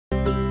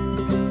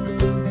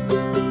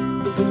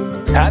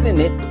How to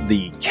knit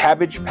the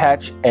Cabbage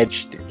Patch edge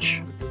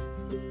stitch,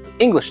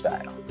 English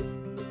style.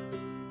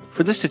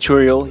 For this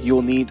tutorial, you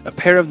will need a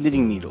pair of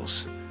knitting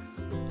needles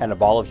and a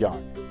ball of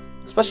yarn.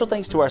 Special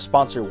thanks to our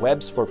sponsor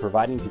Webs for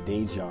providing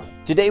today's yarn.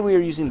 Today we are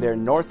using their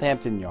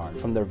Northampton yarn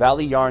from their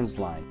Valley Yarns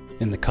line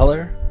in the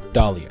color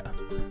Dahlia.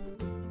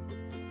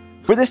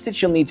 For this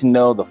stitch you'll need to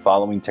know the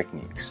following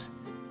techniques: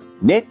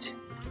 knit,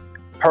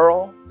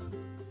 purl,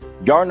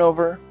 yarn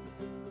over,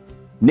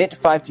 knit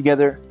 5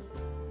 together,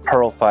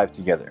 purl 5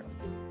 together.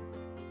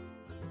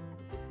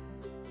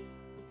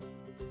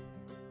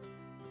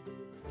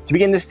 To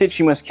begin this stitch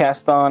you must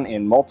cast on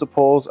in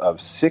multiples of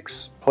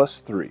 6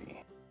 plus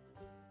 3.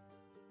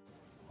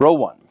 Row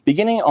 1.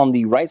 Beginning on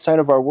the right side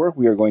of our work,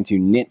 we are going to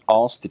knit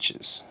all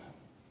stitches.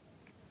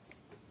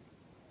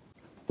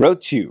 Row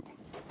 2.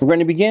 We're going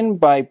to begin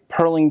by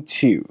purling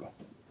 2.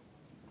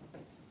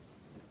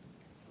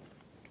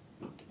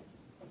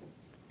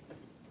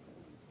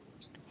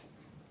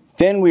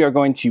 Then we are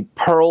going to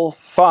purl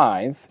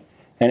 5,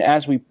 and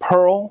as we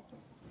purl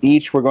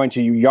each, we're going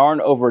to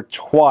yarn over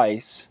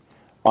twice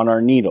on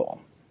our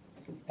needle,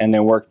 and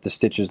then work the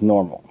stitches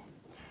normal.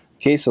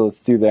 Okay, so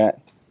let's do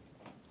that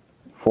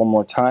 4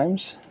 more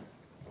times.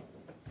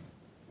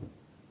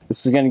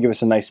 This is going to give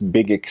us a nice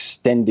big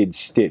extended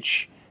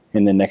stitch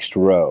in the next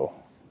row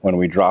when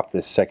we drop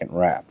this second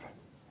wrap.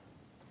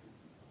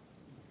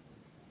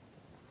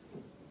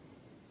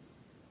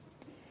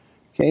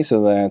 Okay,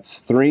 so that's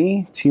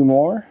 3, 2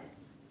 more.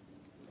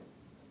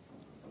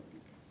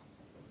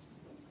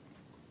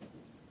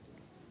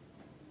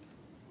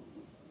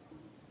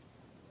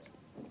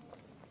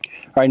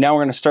 Alright, now we're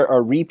going to start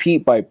our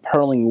repeat by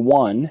purling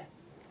 1,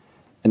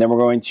 and then we're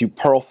going to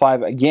purl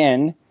 5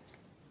 again,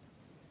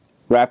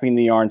 wrapping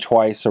the yarn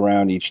twice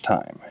around each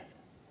time.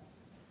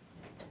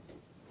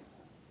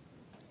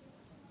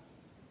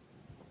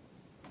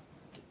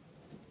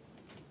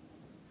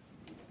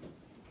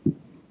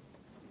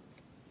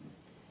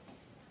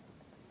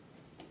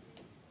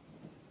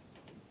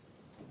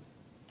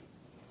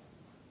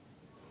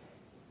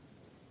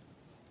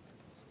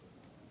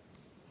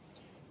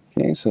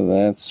 Okay, so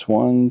that's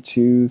 1,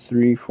 2,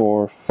 3,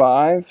 4,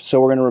 5.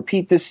 So we're going to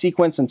repeat this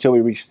sequence until we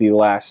reach the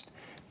last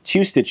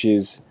 2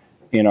 stitches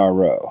in our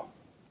row.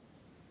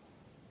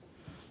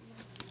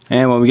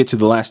 And when we get to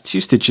the last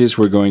 2 stitches,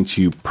 we're going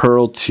to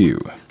purl 2.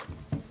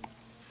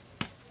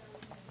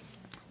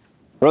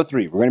 Row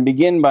 3, we're going to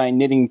begin by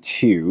knitting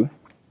 2.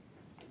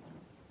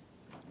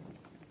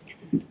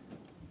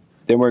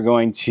 Then we're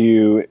going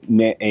to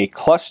knit a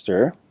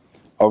cluster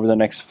over the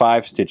next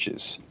 5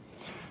 stitches.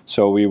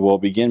 So we will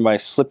begin by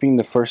slipping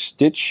the first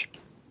stitch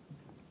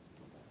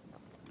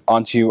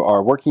onto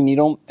our working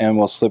needle, and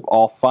we'll slip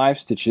all 5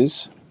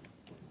 stitches,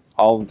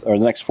 or the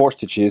next 4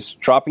 stitches,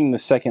 dropping the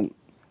second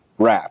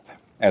wrap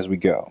as we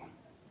go.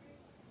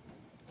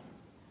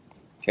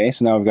 Okay,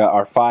 so now we've got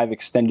our 5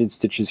 extended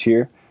stitches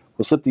here.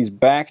 We'll slip these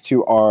back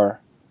to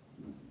our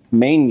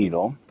main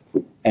needle,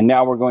 and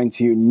now we're going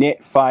to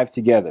knit 5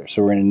 together.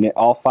 So we're going to knit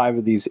all 5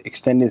 of these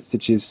extended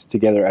stitches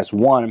together as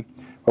one.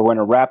 We're going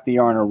to wrap the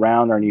yarn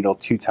around our needle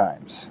 2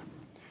 times.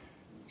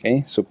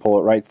 Okay, so pull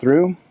it right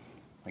through,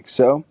 like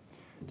so.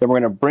 Then we're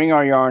going to bring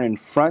our yarn in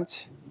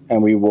front,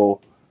 and we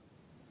will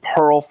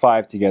purl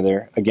 5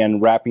 together, again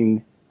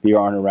wrapping the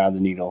yarn around the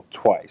needle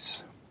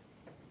twice.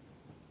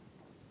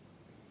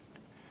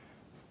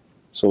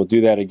 So we'll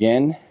do that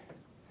again.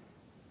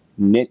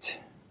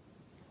 Knit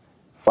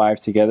 5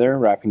 together,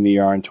 wrapping the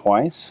yarn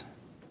twice.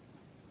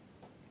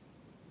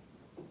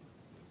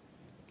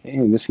 Okay,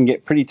 and this can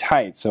get pretty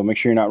tight, so make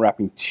sure you're not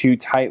wrapping too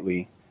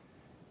tightly.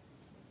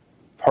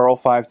 Purl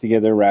 5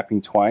 together,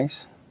 wrapping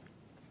twice.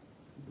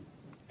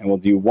 And we'll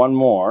do one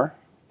more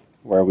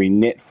where we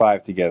knit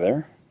 5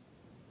 together,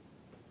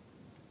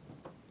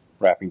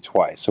 wrapping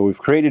twice. So we've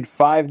created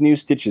 5 new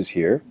stitches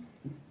here.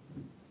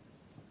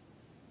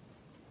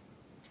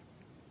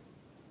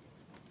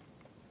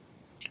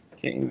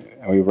 Okay,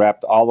 and we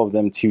wrapped all of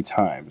them 2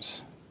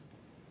 times.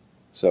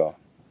 So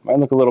it might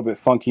look a little bit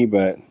funky,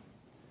 but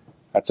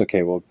that's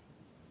okay, we'll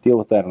deal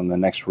with that on the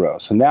next row.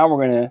 So now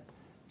we're going to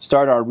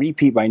start our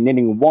repeat by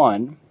knitting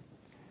 1,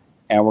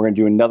 and we're going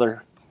to do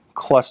another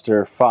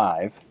cluster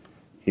 5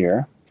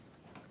 here.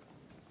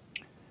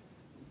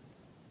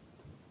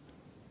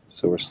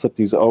 So we'll slip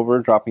these over,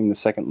 dropping the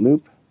second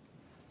loop.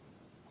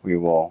 We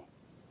will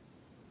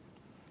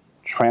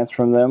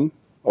transfer them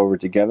over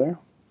together,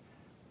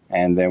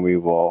 and then we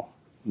will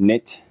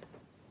knit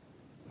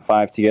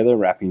 5 together,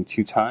 wrapping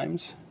 2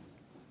 times.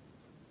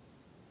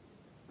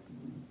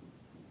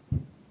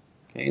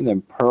 Okay, and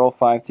then purl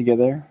 5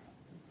 together.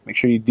 Make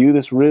sure you do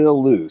this real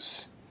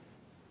loose.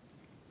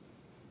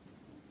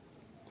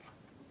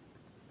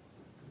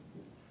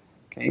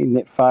 Okay,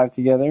 knit 5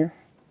 together.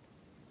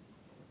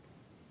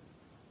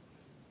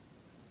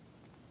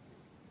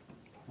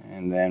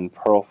 And then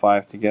purl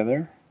 5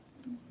 together.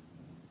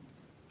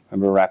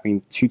 Remember,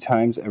 wrapping 2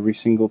 times every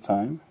single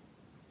time.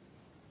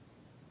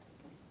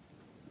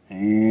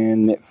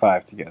 And knit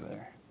 5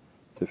 together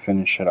to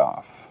finish it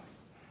off.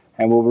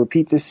 And we'll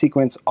repeat this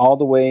sequence all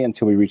the way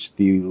until we reach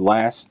the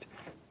last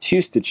 2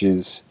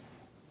 stitches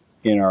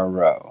in our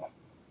row.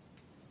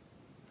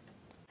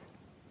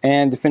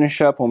 And to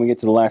finish up, when we get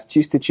to the last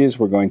 2 stitches,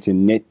 we're going to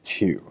knit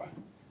 2.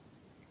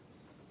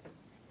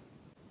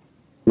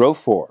 Row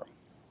 4.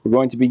 We're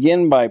going to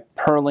begin by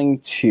purling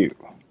 2.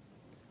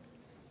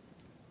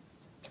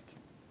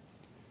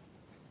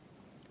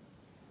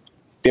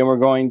 Then we're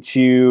going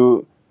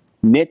to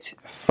knit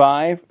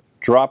 5,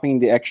 dropping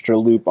the extra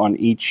loop on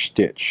each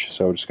stitch.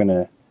 So we're just going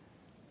to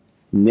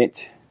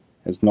knit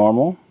as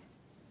normal.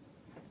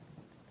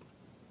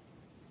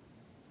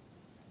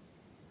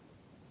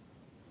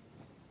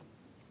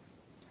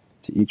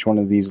 To each one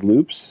of these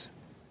loops.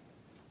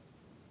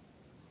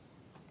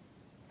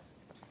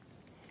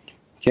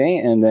 Okay,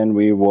 and then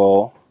we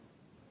will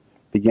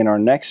begin our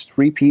next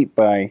repeat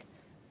by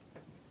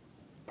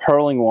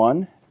purling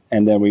 1,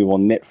 and then we will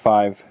knit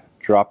 5,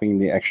 dropping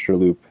the extra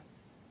loop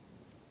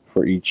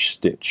for each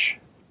stitch.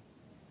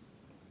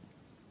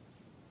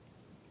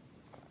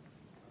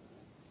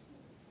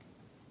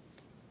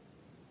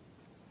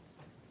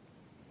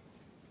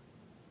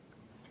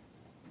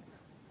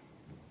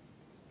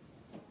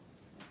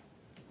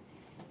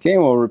 Okay,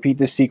 and we'll repeat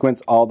this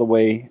sequence all the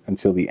way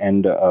until the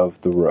end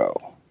of the row,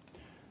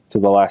 to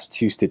the last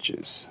 2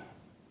 stitches.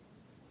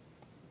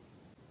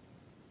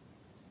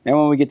 And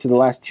when we get to the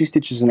last 2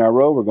 stitches in our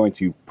row, we're going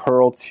to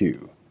purl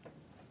 2.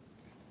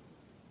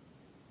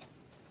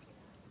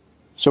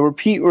 So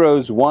repeat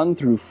rows 1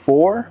 through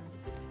 4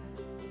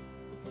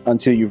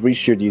 until you've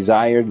reached your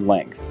desired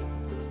length.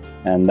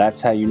 And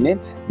that's how you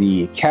knit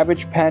the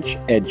Cabbage Patch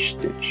edge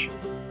stitch.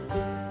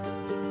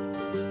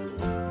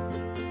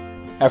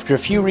 After a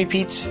few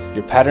repeats,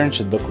 your pattern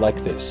should look like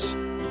this.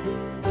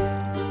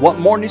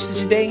 Want more New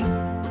Stitch a Day?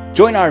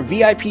 Join our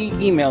VIP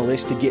email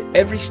list to get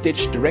every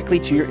stitch directly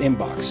to your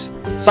inbox.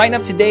 Sign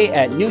up today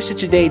at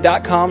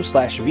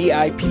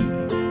newstitchaday.com/VIP.